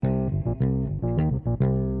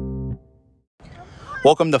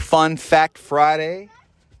Welcome to Fun Fact Friday,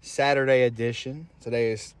 Saturday edition.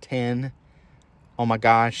 Today is 10. Oh my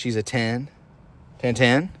gosh, she's a 10.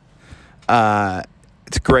 10-10.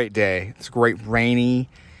 It's a great day. It's a great rainy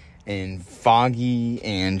and foggy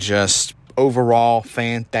and just overall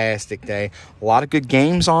fantastic day. A lot of good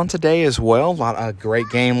games on today as well. A great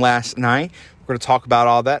game last night. We're going to talk about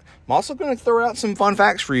all that. I'm also going to throw out some fun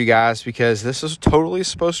facts for you guys because this is totally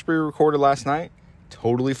supposed to be recorded last night.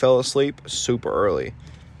 Totally fell asleep super early.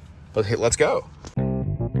 But hey, let's go.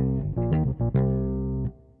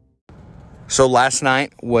 So last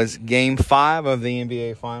night was Game 5 of the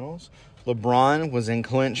NBA Finals. LeBron was in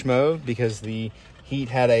clinch mode because the Heat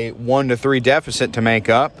had a 1-3 deficit to make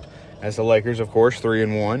up, as the Lakers, of course,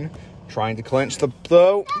 3-1, trying to clinch the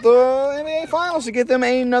NBA Finals to get them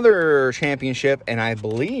another championship. And I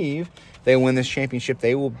believe they win this championship,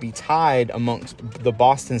 they will be tied amongst the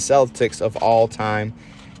Boston Celtics of all-time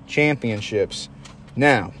championships.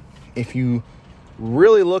 Now, if you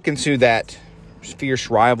really look into that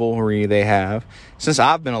fierce rivalry they have, since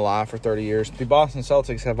I've been alive for 30 years, the Boston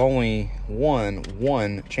Celtics have only won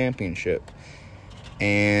one championship.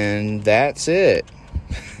 And that's it.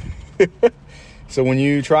 So when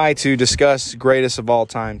you try to discuss greatest of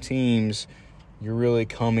all-time teams, you're really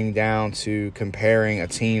coming down to comparing a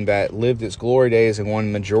team that lived its glory days and won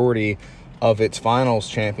the majority of its finals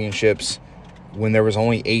championships when there was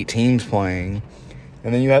only 8 teams playing.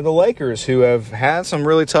 And then you have the Lakers, who have had some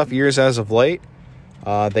really tough years as of late.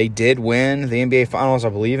 They did win the NBA Finals, I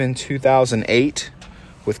believe, in 2008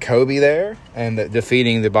 with Kobe there and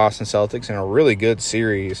defeating the Boston Celtics in a really good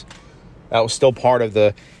series. That was still part of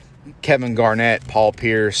the Kevin Garnett, Paul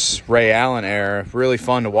Pierce, Ray Allen era. Really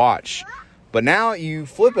fun to watch. But now you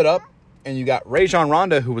flip it up, and you got Rajon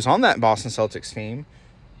Rondo, who was on that Boston Celtics team,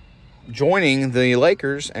 joining the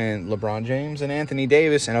Lakers, and LeBron James and Anthony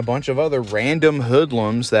Davis and a bunch of other random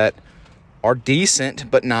hoodlums that are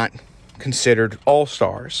decent but not considered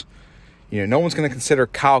all-stars. You know, no one's going to consider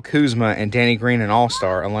Kyle Kuzma and Danny Green an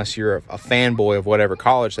all-star unless you're a fanboy of whatever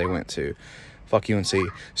college they went to. Fuck UNC.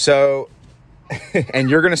 So, and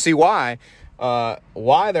you're going to see why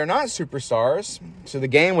they're not superstars. So the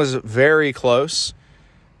game was very close,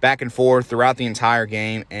 back and forth throughout the entire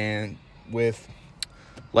game. And with,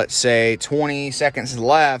 let's say, 20 seconds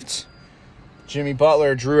left, Jimmy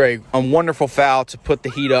Butler drew a wonderful foul to put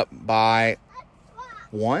the Heat up by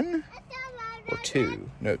 1 or 2.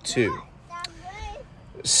 No, 2.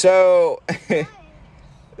 So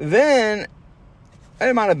then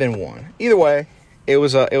it might have been 1. Either way, it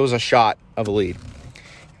was a shot of a lead.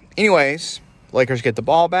 Anyways, Lakers get the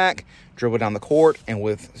ball back, dribble down the court, and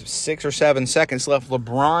with 6 or 7 seconds left,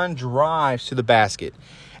 LeBron drives to the basket,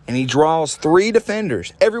 and he draws 3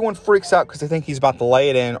 defenders. Everyone freaks out because they think he's about to lay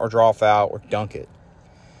it in or draw a foul or dunk it.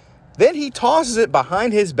 Then he tosses it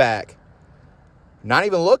behind his back, not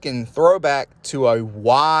even looking, throwback to a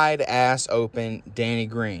wide-ass open Danny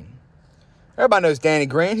Green. Everybody knows Danny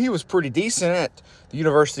Green. He was pretty decent at the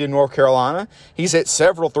University of North Carolina. He's hit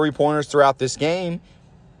several three-pointers throughout this game.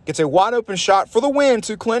 Gets a wide-open shot for the win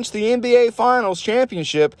to clinch the NBA Finals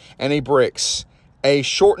championship, and he bricks a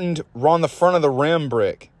shortened on the front of the rim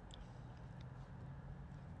brick.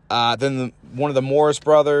 Then one of the Morris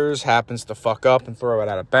brothers happens to fuck up and throw it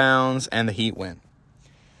out of bounds, and the Heat win.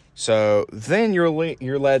 So then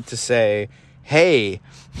you're led to say, hey,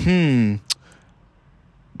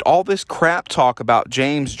 all this crap talk about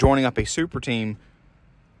James joining up a super team.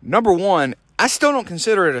 Number one, I still don't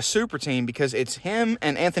consider it a super team because it's him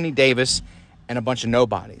and Anthony Davis and a bunch of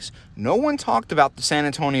nobodies. No one talked about the San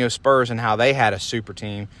Antonio Spurs and how they had a super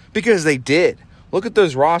team because they did. Look at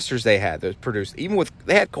those rosters they had that produced.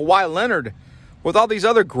 They had Kawhi Leonard with all these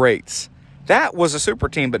other greats. That was a super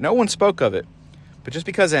team, but no one spoke of it. But just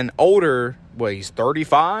because he's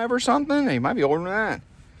 35 or something? He might be older than that.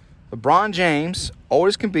 LeBron James,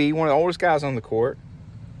 oldest can be, one of the oldest guys on the court,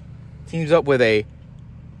 teams up with a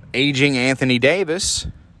aging Anthony Davis,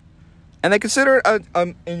 and they consider it a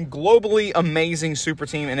globally amazing super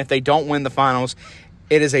team, and if they don't win the finals,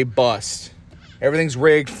 it is a bust. Everything's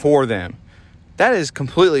rigged for them. That is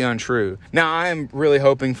completely untrue. Now, I am really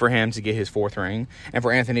hoping for him to get his 4th ring and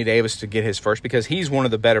for Anthony Davis to get his first because he's one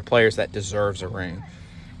of the better players that deserves a ring.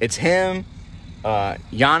 It's him,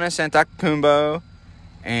 Giannis Antetokounmpo,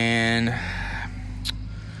 and,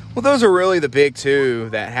 well, those are really the big two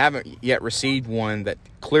that haven't yet received one that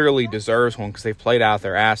clearly deserves one because they've played out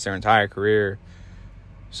their ass their entire career.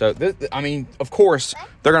 So, of course,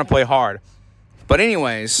 they're going to play hard. But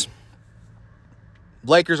anyways,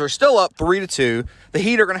 Lakers are still up 3-2. The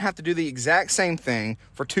Heat are going to have to do the exact same thing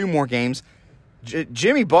for 2 more games.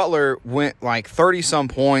 Jimmy Butler went like 30-some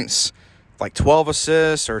points like 12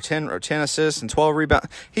 assists or 10 assists and 12 rebounds.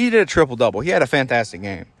 He did a triple-double. He had a fantastic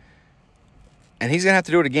game. And he's going to have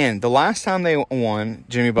to do it again. The last time they won,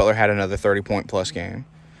 Jimmy Butler had another 30-point-plus game.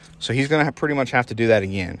 So he's going to pretty much have to do that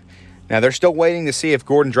again. Now, they're still waiting to see if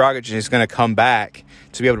Goran Dragic is going to come back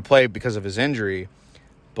to be able to play because of his injury.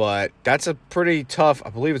 But that's a pretty tough, I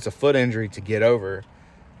believe it's a foot injury to get over.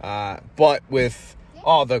 But with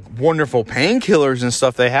all the wonderful painkillers and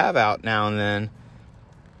stuff they have out now and then,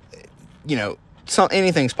 you know,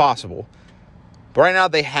 anything's possible. But right now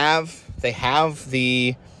they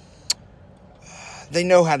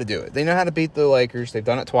know how to do it. They know how to beat the Lakers. They've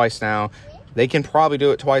done it twice now. They can probably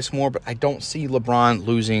do it twice more, but I don't see LeBron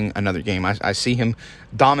losing another game. I see him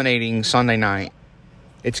dominating Sunday night.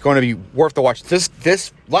 It's going to be worth the watch.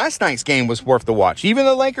 This last night's game was worth the watch. Even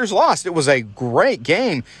the Lakers lost. It was a great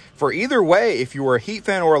game. For either way, if you were a Heat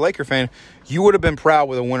fan or a Laker fan, you would have been proud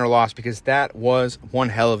with a win or loss because that was one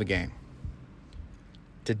hell of a game.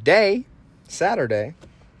 Today, Saturday,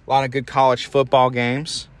 a lot of good college football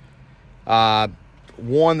games.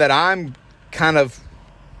 One that I'm kind of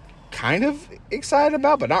excited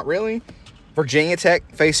about, but not really. Virginia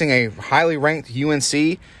Tech facing a highly ranked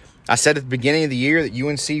UNC. I said at the beginning of the year that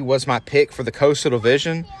UNC was my pick for the Coastal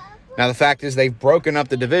Division. Now, the fact is they've broken up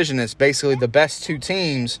the division. It's basically the best two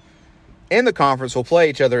teams in the conference will play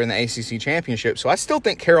each other in the ACC Championship. So I still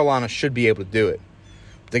think Carolina should be able to do it.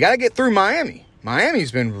 They got to get through Miami.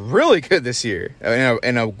 Miami's been really good this year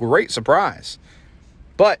and a great surprise.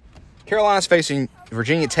 But Carolina's facing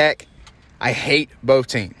Virginia Tech. I hate both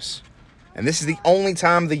teams. And this is the only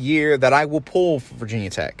time of the year that I will pull for Virginia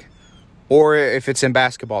Tech. Or if it's in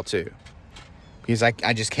basketball too. Because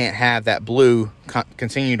I just can't have that blue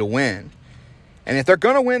continue to win. And if they're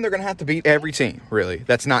going to win, they're going to have to beat every team, really.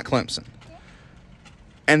 That's not Clemson.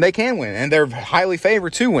 And they can win. And they're highly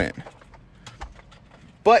favored to win.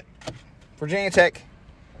 But Virginia Tech,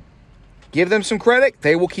 give them some credit.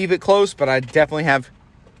 They will keep it close. But I definitely have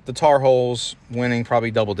the Tar Heels winning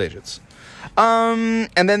probably double digits. And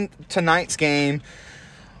then tonight's game,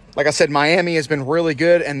 like I said, Miami has been really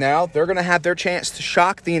good, and now they're going to have their chance to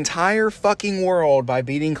shock the entire fucking world by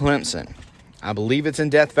beating Clemson. I believe it's in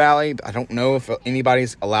Death Valley. I don't know if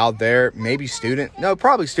anybody's allowed there. Maybe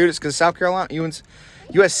probably students, because South Carolina,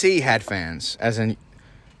 USC had fans, as in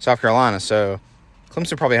South Carolina, so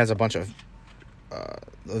Clemson probably has a bunch of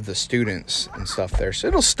the students and stuff there, so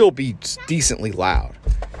it'll still be decently loud.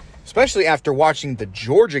 Especially after watching the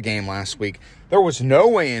Georgia game last week, there was no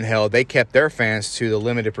way in hell they kept their fans to the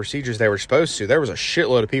limited procedures they were supposed to. There was a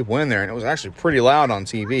shitload of people in there, and it was actually pretty loud on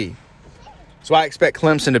TV. So I expect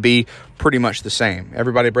Clemson to be pretty much the same.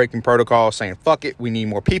 Everybody breaking protocol, saying, fuck it, we need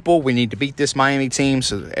more people. We need to beat this Miami team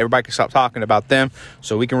so that everybody can stop talking about them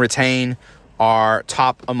so we can retain our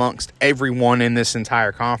top amongst everyone in this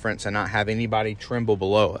entire conference and not have anybody tremble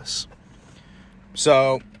below us.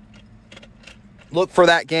 So look for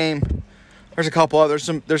that game. There's a couple others.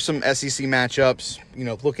 There's some SEC matchups.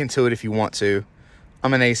 Look into it if you want to.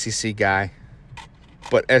 I'm an ACC guy,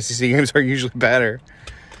 but SEC games are usually better.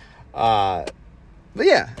 But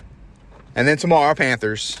yeah. And then tomorrow,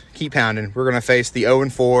 Panthers, keep pounding. We're going to face the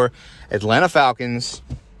 0-4 Atlanta Falcons,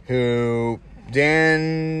 who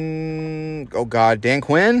Dan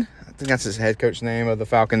Quinn, I think that's his head coach name of the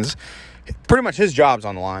Falcons. Pretty much his job's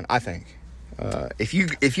on the line, I think. If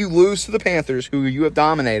you lose to the Panthers, who you have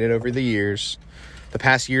dominated over the years, the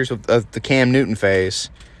past years of the Cam Newton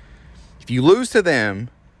phase, if you lose to them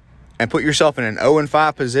and put yourself in an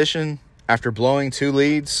 0-5 position after blowing 2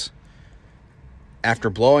 leads,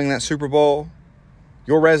 after blowing that Super Bowl,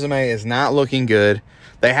 your resume is not looking good.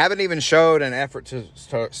 They haven't even showed an effort to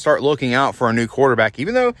start looking out for a new quarterback.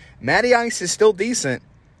 Even though Matty Ice is still decent,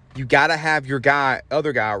 you got to have your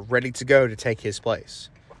other guy ready to go to take his place.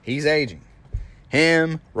 He's aging.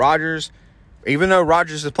 Him, Rodgers, even though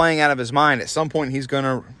Rodgers is playing out of his mind, at some point he's going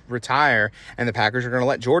to retire, and the Packers are going to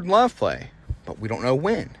let Jordan Love play. But we don't know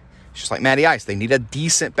when. It's just like Matty Ice. They need a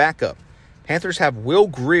decent backup. Panthers have Will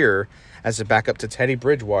Grier as a backup to Teddy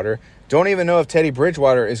Bridgewater. Don't even know if Teddy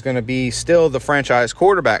Bridgewater is going to be still the franchise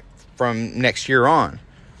quarterback from next year on.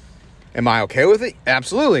 Am I okay with it?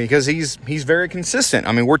 Absolutely, because he's very consistent.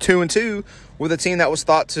 I mean, we're 2-2 with a team that was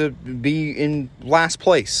thought to be in last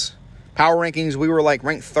place. Power rankings, we were ranked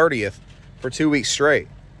 30th for 2 weeks straight.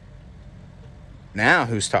 Now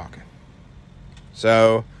who's talking?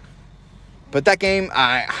 So, but that game,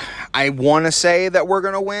 I want to say that we're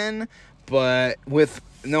going to win, but with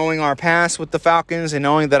knowing our past with the Falcons and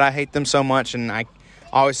knowing that I hate them so much, and I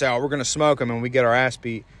always say, we're going to smoke them and we get our ass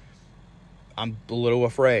beat, I'm a little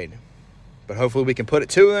afraid. But hopefully we can put it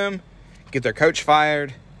to them, get their coach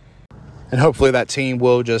fired, and hopefully that team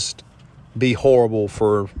will just be horrible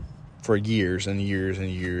for years and years and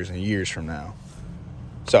years and years from now.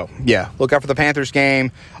 So, yeah, look out for the Panthers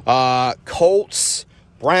game. Colts,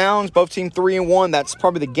 Browns, both team 3-1. That's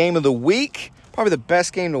probably the game of the week. Probably the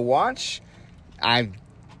best game to watch. I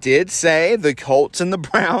did say the Colts and the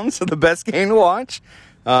Browns are the best game to watch.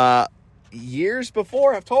 Years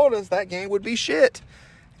before have told us that game would be shit.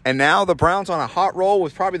 And now the Browns on a hot roll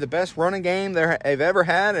with probably the best running game they've ever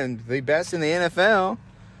had and the best in the NFL,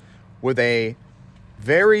 with a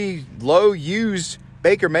very low-used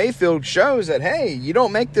Baker Mayfield, shows that, hey, you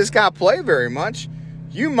don't make this guy play very much,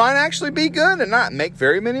 you might actually be good and not make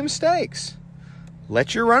very many mistakes.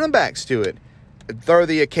 Let your running backs do it. Throw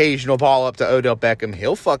the occasional ball up to Odell Beckham.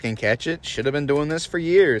 He'll fucking catch it. Should have been doing this for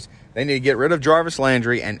years. They need to get rid of Jarvis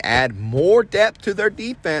Landry and add more depth to their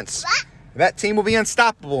defense. That team will be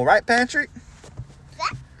unstoppable. Right, Patrick?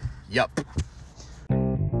 Yup.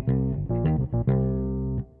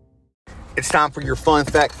 It's time for your Fun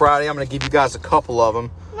Fact Friday. I'm going to give you guys a couple of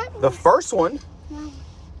them. The first one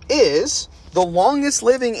is the longest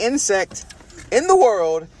living insect in the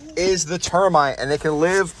world is the termite, and it can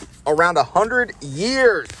live around 100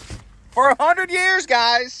 years. For 100 years,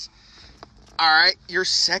 guys. All right, your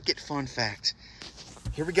second fun fact.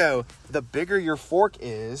 Here we go. The bigger your fork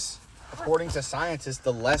is, according to scientists,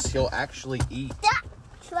 the less you'll actually eat.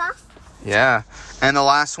 Yeah. And the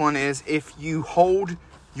last one is, if you hold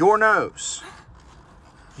your nose,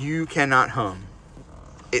 you cannot hum.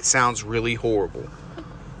 It sounds really horrible.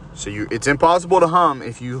 So it's impossible to hum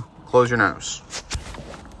if you close your nose.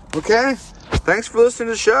 Okay? Thanks for listening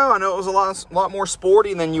to the show. I know it was a lot more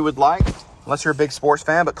sporty than you would like, unless you're a big sports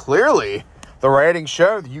fan, but clearly the ratings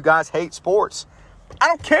show that you guys hate sports. I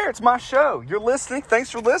don't care. It's my show. You're listening.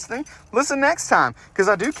 Thanks for listening. Listen next time, because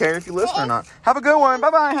I do care if you listen or not. Have a good one.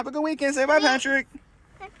 Bye-bye. Have a good weekend. Say bye, Patrick.